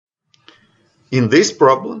In this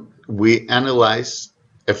problem, we analyze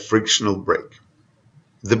a frictional brake.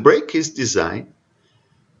 The brake is designed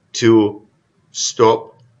to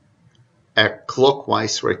stop a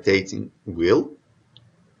clockwise rotating wheel.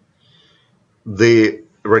 The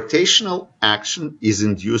rotational action is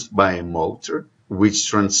induced by a motor which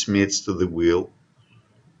transmits to the wheel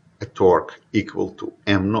a torque equal to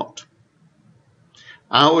m0.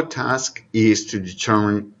 Our task is to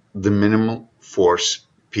determine the minimal force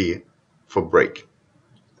P for brake.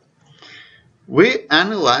 We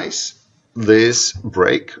analyze this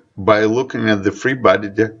brake by looking at the free body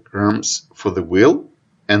diagrams for the wheel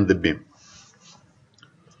and the beam.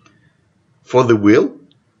 For the wheel,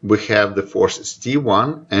 we have the forces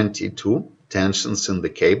T1 and T2, tensions in the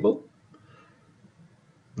cable,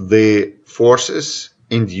 the forces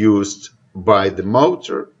induced by the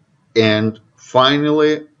motor, and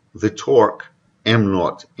finally the torque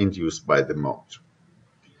m0 induced by the motor.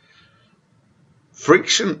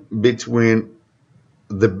 Friction between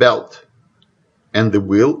the belt and the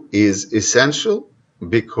wheel is essential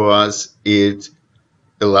because it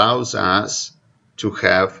allows us to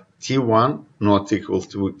have T1 not equal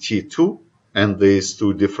to T2, and these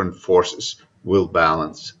two different forces will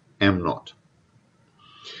balance m0.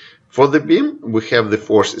 For the beam, we have the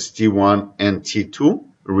forces T1 and T2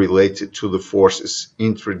 related to the forces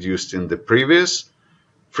introduced in the previous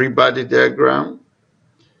free body diagram,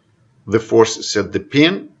 the forces at the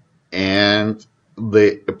pin, and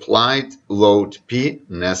the applied load P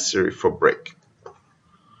necessary for brake.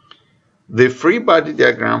 The free body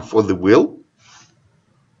diagram for the wheel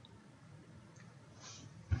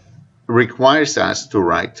requires us to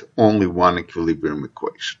write only one equilibrium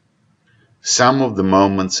equation. Sum of the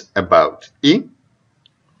moments about E.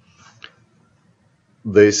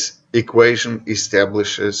 This equation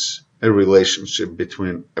establishes a relationship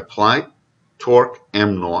between applied torque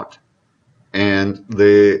m0 and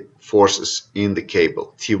the forces in the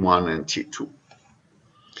cable T1 and T2.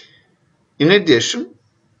 In addition,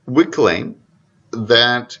 we claim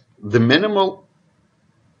that the minimal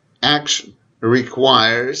action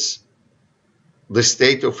requires the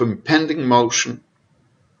state of impending motion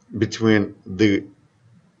between the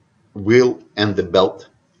wheel and the belt.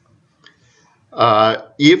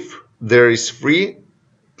 If there is free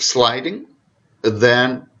sliding,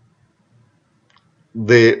 then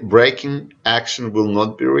the braking action will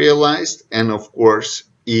not be realized, and of course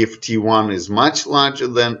if T1 is much larger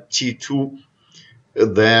than T2,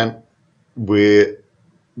 then we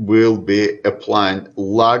will be applying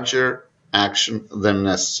larger action than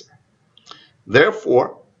necessary.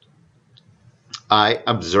 Therefore, I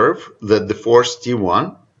observe that the force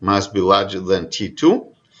T1 must be larger than T2,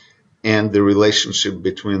 and the relationship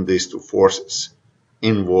between these two forces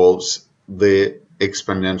involves the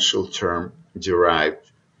exponential term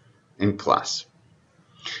derived in class.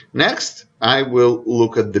 Next, I will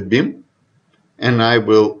look at the beam, and I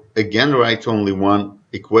will again write only one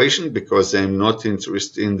equation because I am not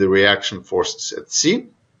interested in the reaction forces at C.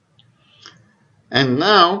 And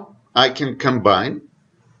now I can combine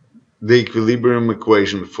the equilibrium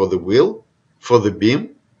equation for the wheel, for the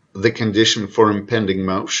beam, the condition for impending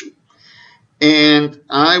motion, and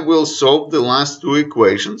I will solve the last two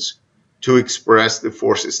equations to express the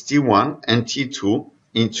forces T1 and T2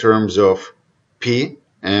 in terms of P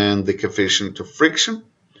and the coefficient of friction.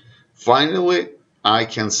 Finally, I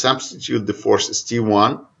can substitute the forces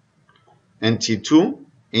T1 and T2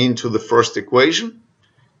 into the first equation,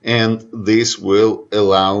 and this will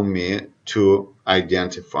allow me to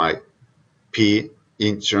identify P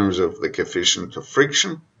in terms of the coefficient of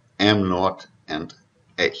friction, m0 and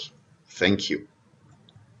A. Thank you.